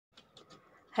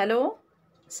Hello,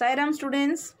 Sairam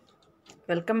students.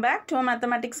 Welcome back to our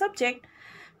mathematics subject.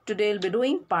 Today we'll be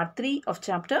doing part 3 of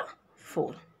chapter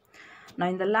 4. Now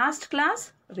in the last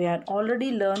class, we had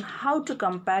already learned how to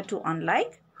compare two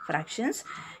unlike fractions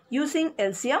using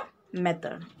LCM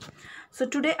method. So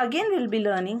today again we'll be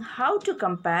learning how to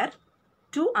compare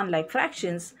two unlike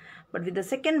fractions but with the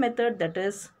second method, that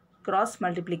is cross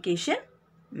multiplication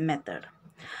method.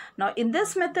 Now in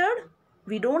this method,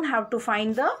 we don't have to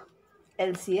find the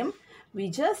LCM. We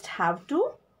just have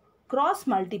to cross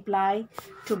multiply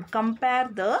to compare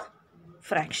the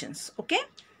fractions. Okay.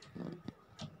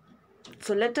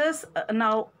 So let us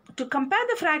now to compare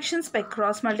the fractions by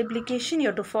cross multiplication, you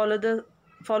have to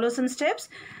follow some steps.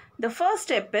 The first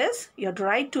step is you have to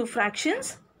write two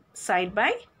fractions side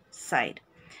by side,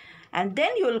 and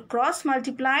then you will cross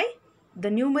multiply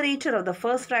the numerator of the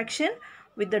first fraction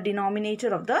with the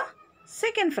denominator of the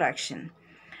second fraction.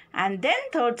 And then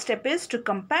third step is to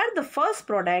compare the first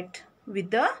product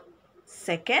with the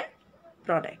second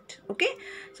product. Okay.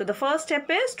 So the first step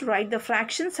is to write the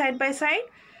fractions side by side.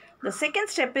 The second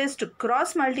step is to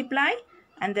cross multiply,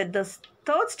 and then the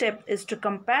third step is to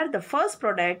compare the first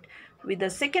product with the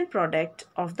second product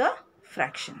of the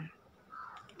fraction.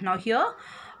 Now here,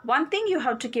 one thing you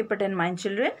have to keep it in mind,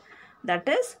 children, that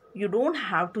is you don't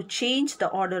have to change the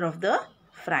order of the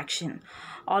fraction.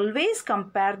 Always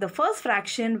compare the first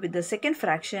fraction with the second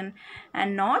fraction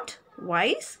and not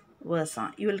vice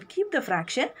versa. You will keep the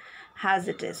fraction as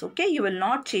it is. Okay, you will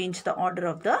not change the order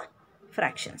of the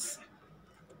fractions.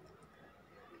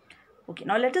 Okay,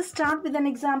 now let us start with an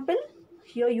example.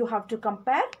 Here you have to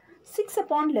compare 6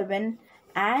 upon 11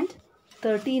 and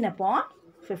 13 upon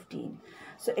 15.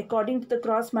 So according to the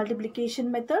cross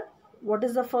multiplication method, what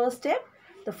is the first step?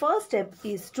 The first step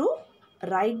is to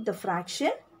write the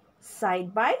fraction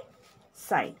side by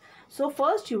side. So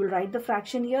first you will write the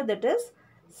fraction here, that is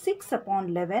 6 upon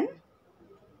 11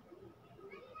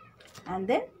 and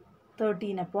then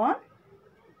 13 upon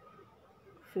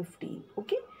 15.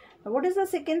 Okay. Now what is the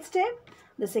second step?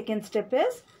 The second step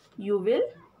is you will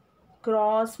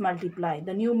cross multiply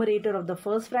the numerator of the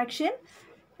first fraction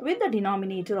with the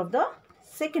denominator of the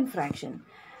second fraction,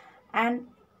 and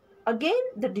again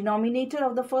the denominator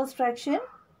of the first fraction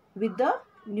with the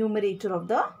numerator of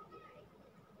the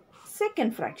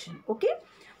second fraction. Okay.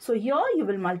 So here you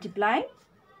will multiply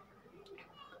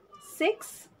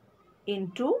 6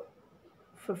 into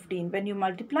 15. When you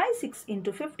multiply 6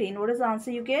 into 15, what is the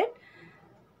answer you get?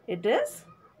 It is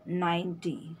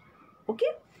 90.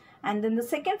 Okay. And then the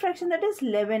second fraction, that is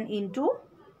 11 into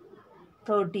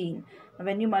 13.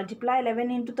 When you multiply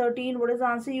 11 into 13, what is the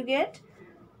answer you get?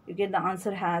 You get the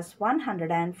answer as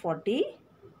 143.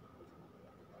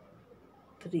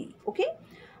 Okay.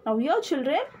 Now here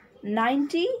children,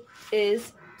 90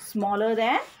 is smaller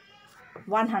than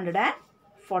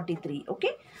 143.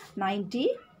 Okay. 90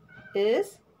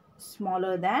 is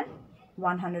smaller than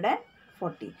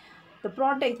 140. The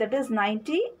product, that is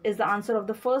 90, is the answer of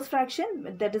the first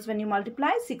fraction. That is when you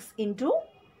multiply 6 into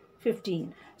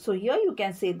 15. So here you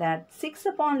can say that 6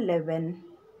 upon 11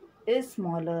 is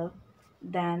smaller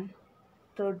than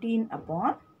 13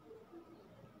 upon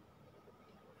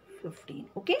 15.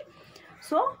 Okay.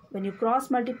 So when you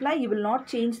cross multiply, you will not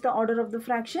change the order of the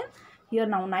fraction. Here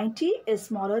now 90 is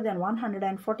smaller than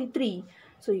 143.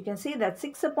 So you can say that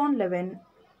 6 upon 11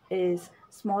 is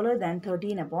smaller than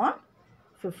 13 upon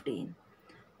 15.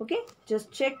 Okay.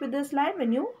 Just check with this slide.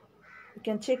 When you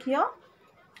can check here.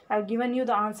 I have given you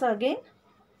the answer again.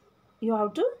 You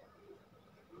have to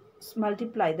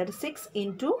multiply, that is 6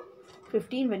 into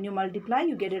 15. When you multiply,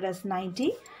 you get it as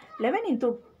 90. 11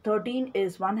 into 13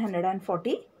 is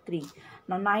 143.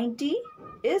 Now 90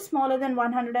 is smaller than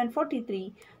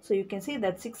 143. So you can say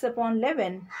that 6 upon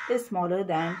 11 is smaller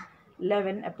than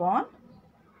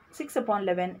 6 upon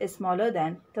 11 is smaller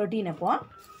than 13 upon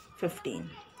 15.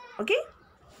 Okay.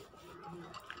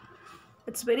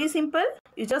 It's very simple.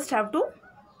 You just have to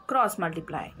cross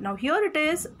multiply. Now here it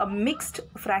is a mixed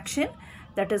fraction,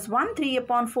 that is 1 3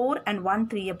 upon 4 and 1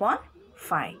 3 upon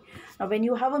 5. Now when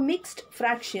you have a mixed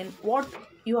fraction, what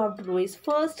you have to do is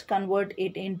first convert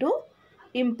it into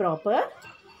improper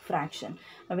fraction.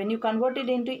 Now when you convert it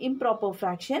into improper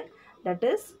fraction, that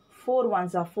is 4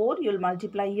 ones are 4, you will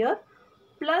multiply here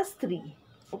plus 3.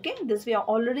 Okay, this we have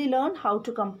already learned how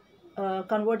to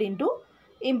convert into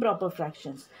improper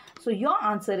fractions. So your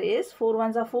answer is 4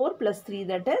 ones are 4 plus 3,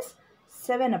 that is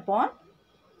 7 upon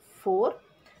 4.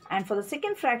 And for the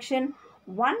second fraction,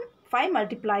 5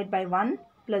 multiplied by 1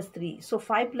 plus 3. So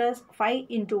 5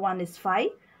 into 1 is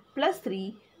 5 plus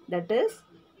 3, that is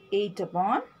 8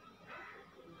 upon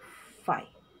 5.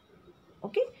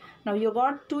 Okay. Now you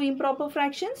got two improper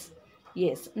fractions.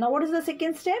 Yes. Now what is the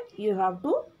second step? You have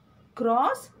to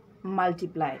cross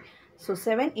multiply. So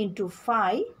 7 into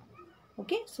 5.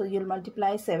 Okay. So you'll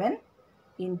multiply 7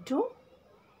 into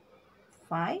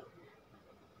 5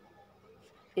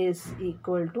 is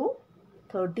equal to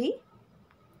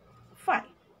 35.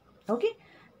 Okay.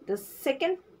 The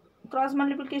second cross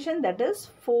multiplication, that is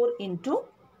 4 into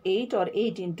 8 or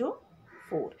 8 into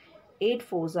 4. 8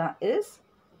 fours is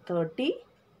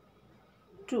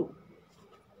 32.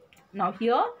 Now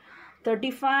here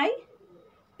 35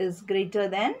 is greater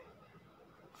than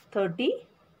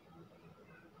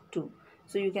 32.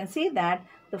 So you can say that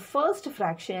the first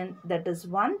fraction, that is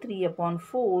 1/3 upon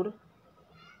 4,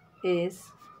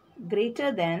 is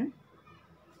greater than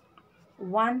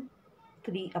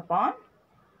 1/3 upon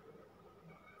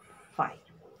 5.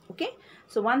 Okay.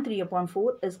 So 1/3 upon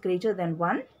 4 is greater than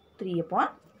 1/3 upon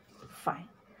 5.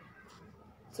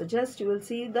 So just you will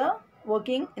see the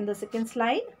working in the second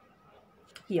slide.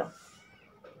 Here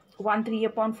 1/3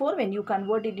 upon 4, when you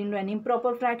convert it into an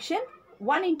improper fraction,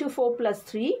 1 into 4 plus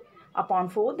 3 upon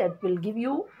 4, that will give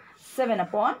you 7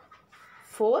 upon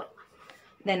 4.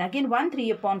 Then again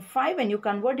 1/3 upon 5, when you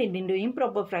convert it into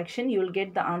improper fraction, you will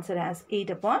get the answer as 8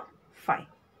 upon 5.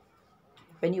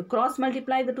 When you cross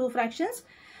multiply the two fractions,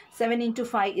 7 into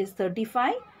 5 is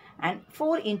 35 and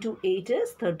 4 into 8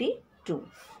 is 32.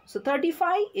 So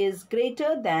 35 is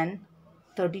greater than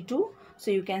 32.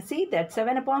 So you can see that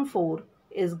 7 upon 4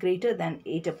 is greater than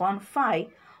 8 upon 5,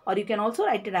 or you can also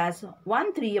write it as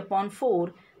 1/3 upon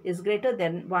 4 is greater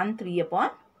than 1/3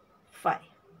 upon 5.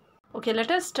 Okay,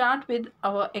 let us start with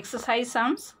our exercise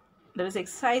sums. There is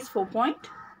exercise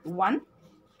 4.1.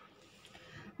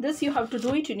 This you have to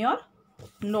do it in your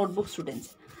notebook,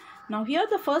 students. Now here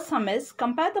the first sum is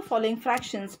compare the following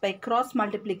fractions by cross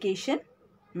multiplication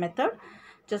method.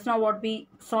 Just now what we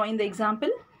saw in the example,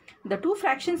 the two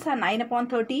fractions are 9 upon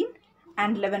 13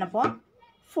 and 11 upon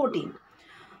 14.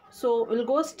 So we'll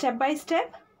go step by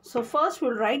step. So first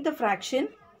we'll write the fraction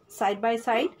side by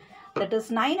side, that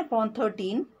is 9 upon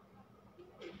 13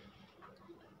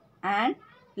 and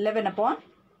 11 upon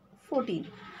 14.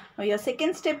 Now your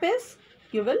second step is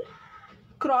you will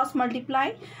cross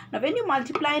multiply. Now when you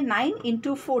multiply 9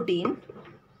 into 14,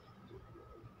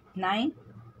 9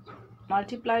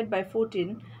 multiplied by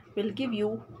 14 will give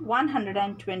you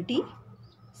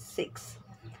 126.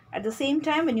 At the same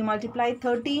time, when you multiply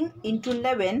 13 into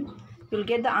 11, you will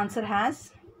get the answer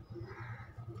as,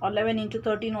 or 11 into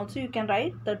 13 also you can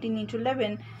write, 13 into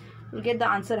 11, you will get the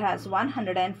answer as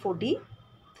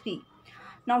 143.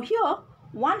 Now here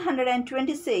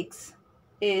 126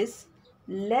 is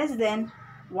less than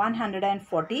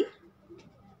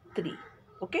 143.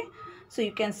 Okay. So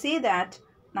you can say that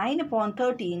 9 upon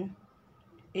 13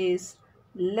 is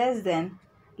less than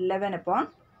 11 upon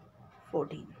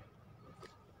 14.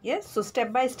 Yes. So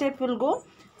step by step we'll go.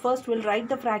 First we'll write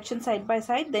the fraction side by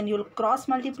side. Then you'll cross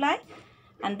multiply.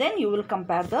 And then you will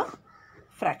compare the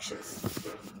fractions.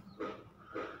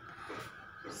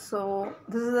 So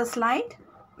this is a slide.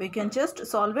 We can just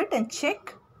solve it and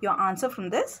check your answer from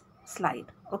this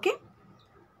slide. Okay.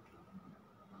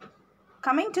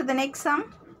 Coming to the next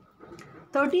sum,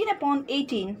 13 upon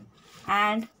 18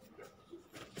 and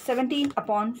 17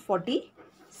 upon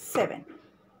 47.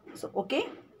 So, okay.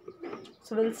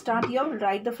 So, we'll start here. We'll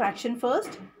write the fraction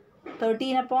first.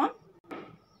 13 upon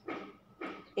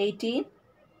 18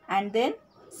 and then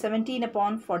 17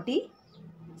 upon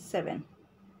 47.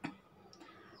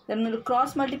 Then we'll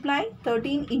cross multiply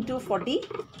 13 into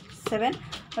 47.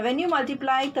 When you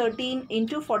multiply 13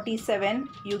 into 47,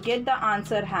 you get the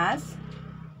answer as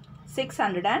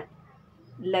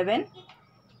 611.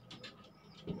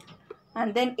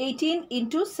 And then 18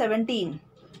 into 17.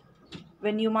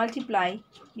 When you multiply,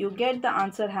 you get the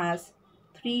answer as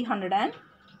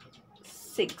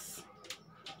 306.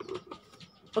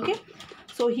 Okay.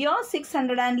 So here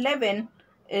 611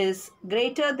 is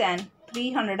greater than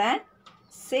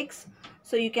 306.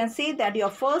 So you can say that your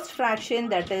first fraction,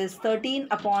 that is 13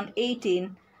 upon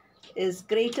 18, is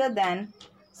greater than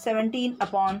 17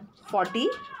 upon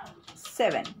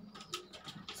 47.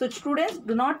 So students,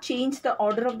 do not change the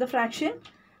order of the fraction.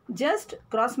 Just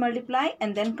cross multiply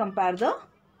and then compare the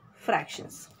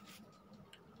fractions.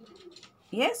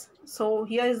 Yes. So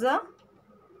here is a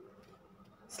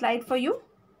slide for you.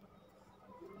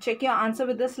 Check your answer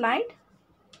with the slide.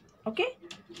 Okay.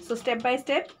 So step by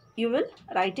step you will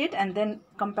write it and then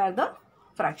compare the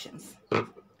fractions.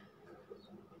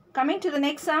 Coming to the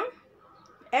next sum,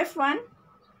 F1,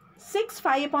 6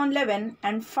 5 upon 11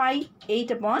 and 5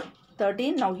 8 upon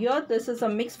 13. Now here this is a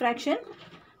mixed fraction.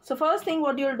 So first thing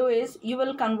what you will do is you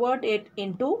will convert it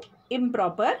into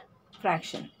improper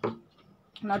fraction.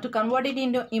 Now to convert it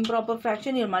into improper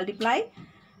fraction, you multiply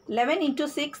 11 into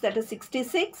 6, that is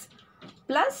 66,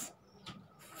 plus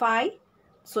 5.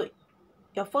 So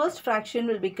your first fraction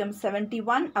will become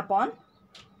 71 upon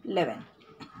 11.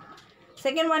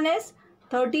 Second one is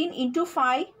 13 into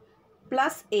 5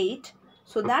 plus 8.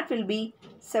 So that will be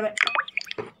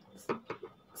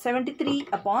 73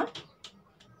 upon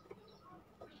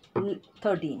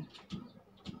 13.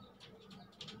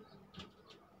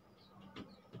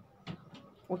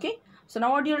 Okay. So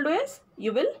now what you will do is,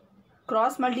 you will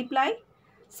cross multiply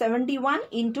 71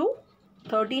 into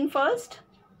 13 first.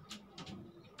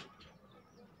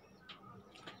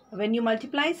 When you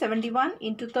multiply 71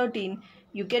 into 13,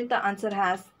 you get the answer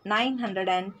as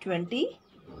 923.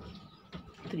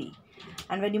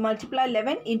 And when you multiply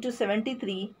 11 into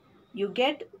 73, you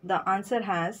get the answer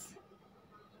as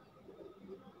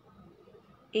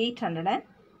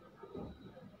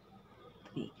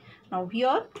 803. Now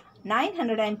here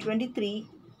 923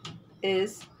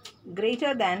 is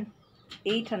greater than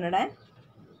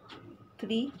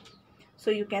 803.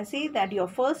 So you can say that your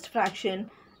first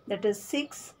fraction, that is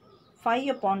 5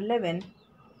 upon 11,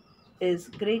 is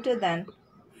greater than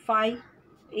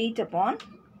 8 upon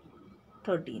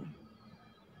 13.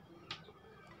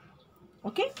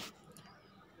 Okay.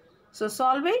 So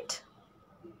solve it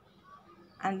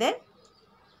and then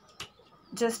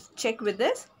just check with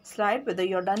this slide whether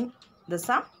you have done the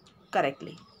sum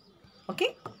correctly.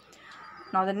 Okay.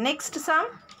 Now the next sum,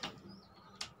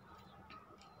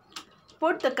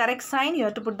 put the correct sign. You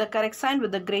have to put the correct sign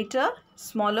with the greater,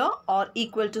 smaller or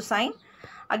equal to sign.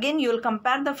 Again, you will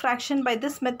compare the fraction by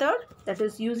this method, that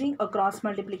is using a cross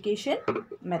multiplication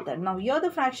method. Now here the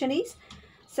fraction is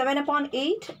 7 upon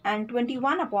 8 and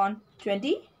 21 upon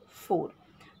 24.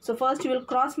 So first you will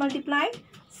cross multiply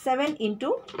 7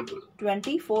 into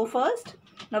 24 first.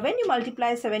 Now when you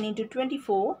multiply 7 into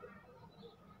 24,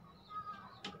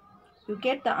 you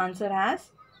get the answer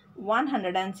as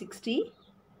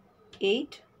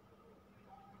 168.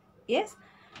 Yes.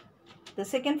 The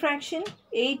second fraction,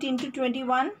 8 into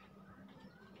 21,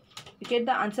 you get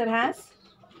the answer as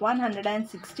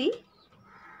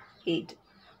 168.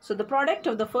 So the product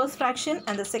of the first fraction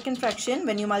and the second fraction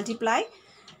when you multiply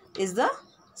is the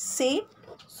same.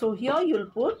 So here you will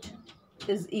put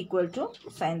is equal to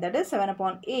sign, that is 7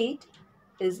 upon 8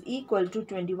 is equal to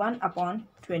 21 upon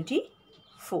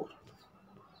 24.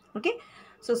 Okay.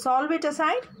 So solve it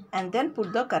aside and then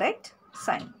put the correct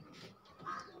sign.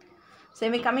 So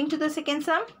we are coming to the second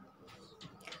sum,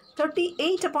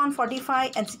 38 upon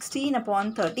 45 and 16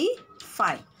 upon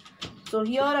 35. So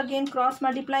here again cross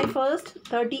multiply first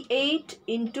 38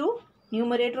 into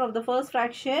numerator of the first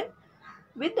fraction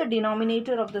with the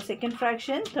denominator of the second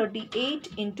fraction,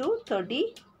 38 into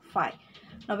 35.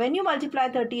 Now when you multiply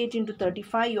 38 into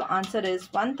 35, your answer is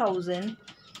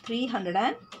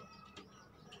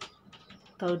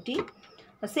 1330.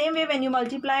 The same way when you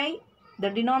multiply the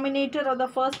denominator of the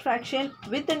first fraction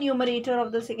with the numerator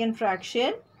of the second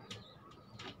fraction,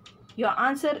 your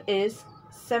answer is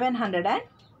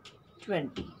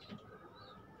 720.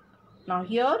 Now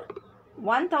here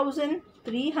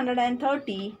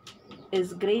 1330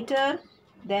 is greater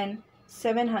than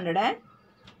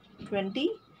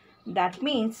 720. That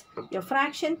means your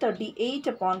fraction 38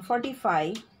 upon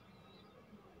 45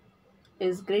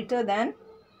 is greater than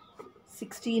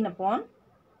 16 upon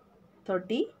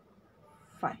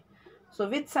 35. So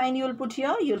which sign you will put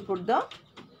here? You will put the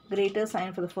greater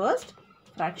sign for the first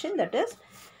fraction, that is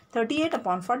 38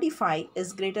 upon 45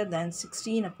 is greater than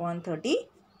 16 upon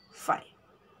 35.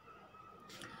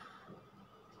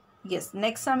 Yes,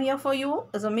 next sum here for you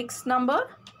is a mixed number,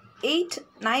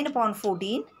 9 upon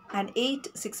 14 and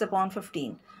 6 upon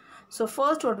 15. So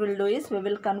first what we will do is we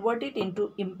will convert it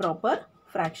into improper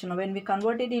fraction. When we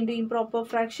convert it into improper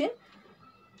fraction,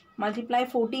 multiply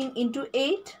 14 into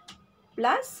 8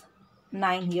 plus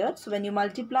 9 here. So when you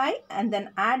multiply and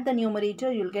then add the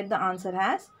numerator, you will get the answer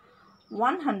as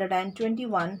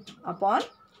 121 upon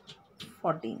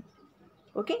 14.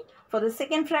 Okay. For the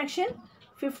second fraction,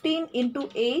 15 into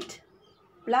 8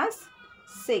 plus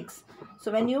 6.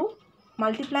 So when you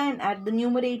multiply and add the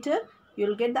numerator, you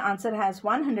will get the answer as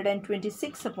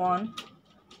 126 upon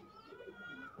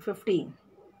 15.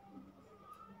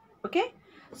 Okay.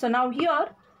 So now here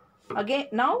again,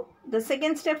 now the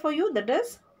second step for you, that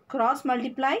is cross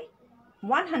multiply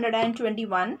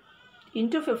 121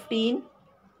 into 15.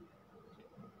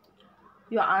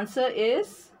 Your answer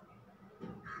is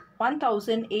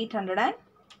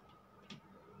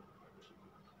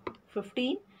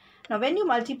 1815. Now when you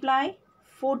multiply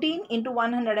 14 into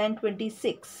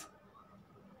 126,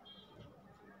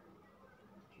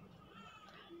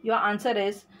 Your answer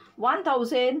is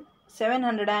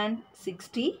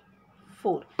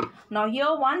 1764. Now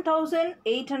here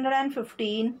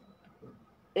 1815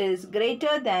 is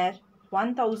greater than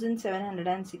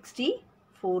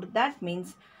 1764. That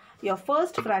means your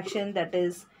first fraction, that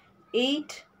is 9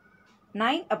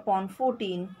 upon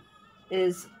 14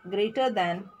 is greater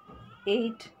than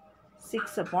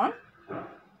 6 upon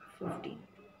 15.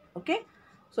 Okay.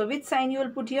 So which sign you will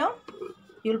put here?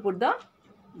 You will put the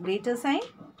greater sign.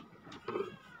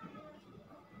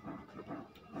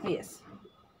 Yes.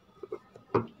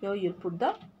 Here you will put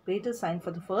the greater sign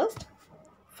for the first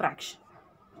fraction.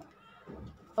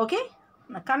 Okay.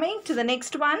 Now coming to the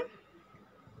next one.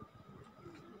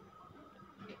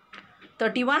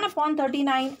 31 upon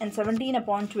 39 and 17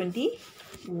 upon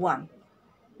 21.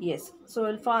 Yes. So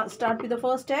we'll start with the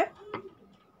first step.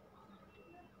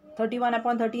 31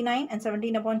 upon 39 and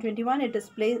 17 upon 21. It is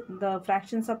placed. The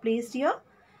fractions are placed here.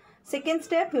 Second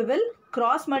step, we will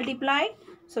cross multiply.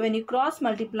 So when you cross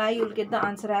multiply, you will get the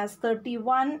answer as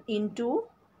 31 into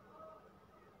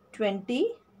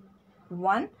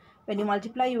 21. When you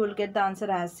multiply, you will get the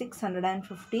answer as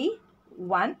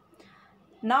 651.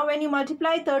 Now when you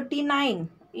multiply 39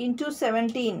 into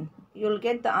 17, you will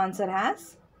get the answer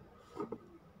as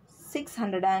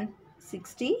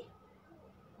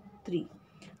 663.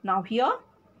 Now here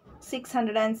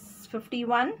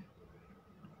 651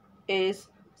 is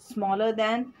smaller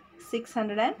than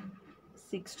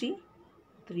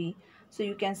 663. So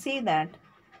you can say that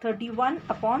 31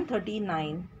 upon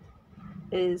 39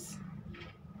 is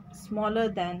smaller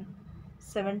than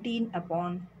 17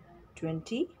 upon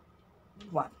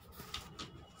 21.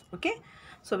 Okay.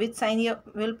 So which sign here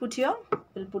we'll put here?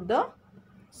 We'll put the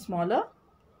smaller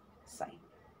sign.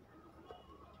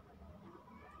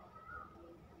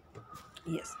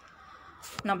 Yes.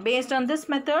 Now based on this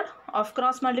method of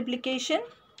cross multiplication,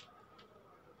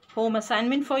 home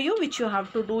assignment for you, which you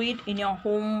have to do it in your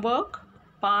homework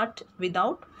part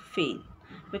without fail,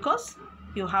 because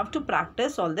you have to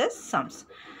practice all these sums.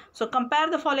 So compare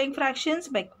the following fractions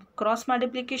by cross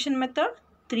multiplication method: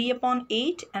 3 upon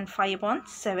 8 and 5 upon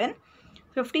 7,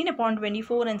 15 upon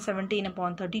 24 and 17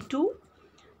 upon 32.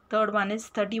 Third one is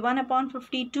 31 upon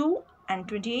 52 and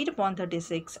 28 upon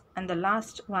 36, and the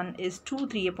last one is 2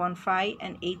 3 upon 5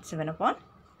 and 8 7 upon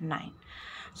 9.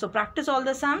 So practice all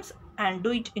the sums and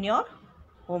do it in your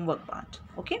homework part.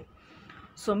 Okay.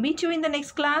 So meet you in the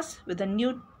next class with a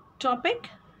new topic.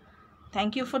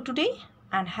 Thank you for today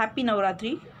and happy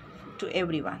Navratri to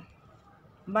everyone.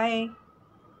 Bye.